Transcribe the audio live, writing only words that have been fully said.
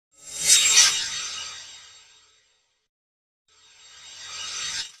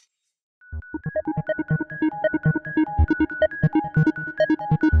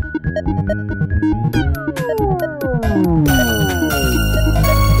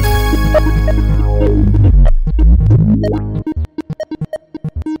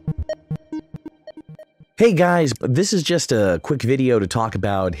Hey guys, this is just a quick video to talk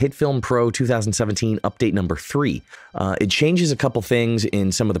about Hitfilm Pro 2017 update number 3. It changes a couple things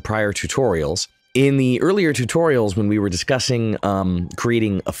in some of the prior tutorials. In the earlier tutorials, when we were discussing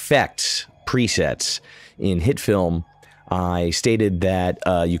creating effects presets in Hitfilm, I stated that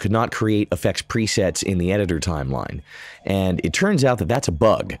you could not create effects presets in the editor timeline. And it turns out that that's a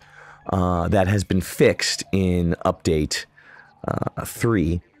bug that has been fixed in update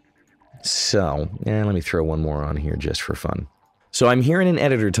 3. So, let me throw one more on here just for fun. So I'm here in an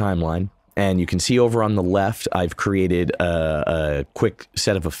editor timeline, and you can see over on the left, I've created a quick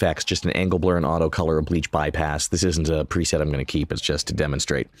set of effects, just an angle blur, an auto color, a bleach bypass. This isn't a preset I'm going to keep, it's just to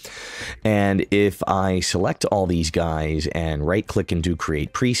demonstrate. And if I select all these guys and right click and do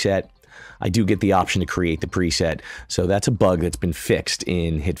create preset, I do get the option to create the preset. So that's a bug that's been fixed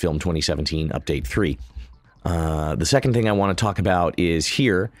in Hitfilm 2017 update 3. The second thing I want to talk about is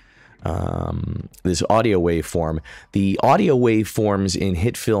here, this audio waveform. The audio waveforms in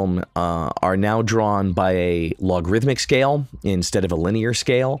Hitfilm are now drawn by a logarithmic scale instead of a linear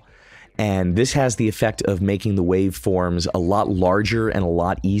scale, and this has the effect of making the waveforms a lot larger and a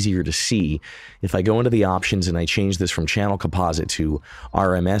lot easier to see. If I go into the options and I change this from channel composite to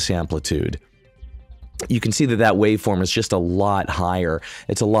RMS amplitude, you can see that that waveform is just a lot higher.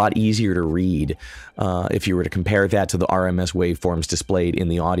 It's a lot easier to read if you were to compare that to the RMS waveforms displayed in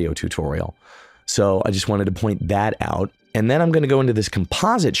the audio tutorial. So I just wanted to point that out. And then I'm going to go into this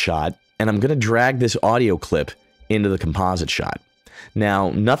composite shot, and I'm going to drag this audio clip into the composite shot.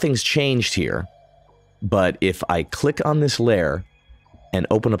 Now, nothing's changed here, but if I click on this layer and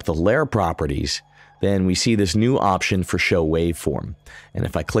open up the layer properties, then we see this new option for show waveform. And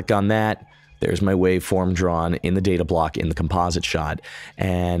if I click on that, there's my waveform drawn in the data block in the composite shot.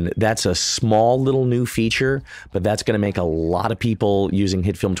 And that's a small little new feature, but that's going to make a lot of people using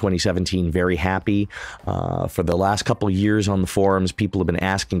Hitfilm 2017 very happy. For the last couple of years on the forums, people have been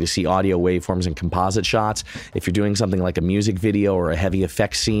asking to see audio waveforms in composite shots. If you're doing something like a music video or a heavy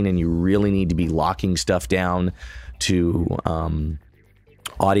effects scene and you really need to be locking stuff down to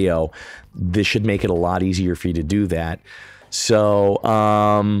audio, this should make it a lot easier for you to do that. So,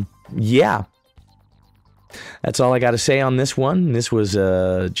 yeah, that's all I got to say on this one. This was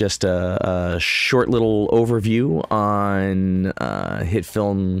just a short little overview on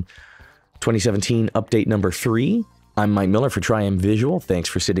Hitfilm 2017 update number 3. I'm Mike Miller for Triumph Visual. Thanks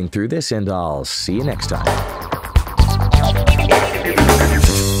for sitting through this, and I'll see you next time.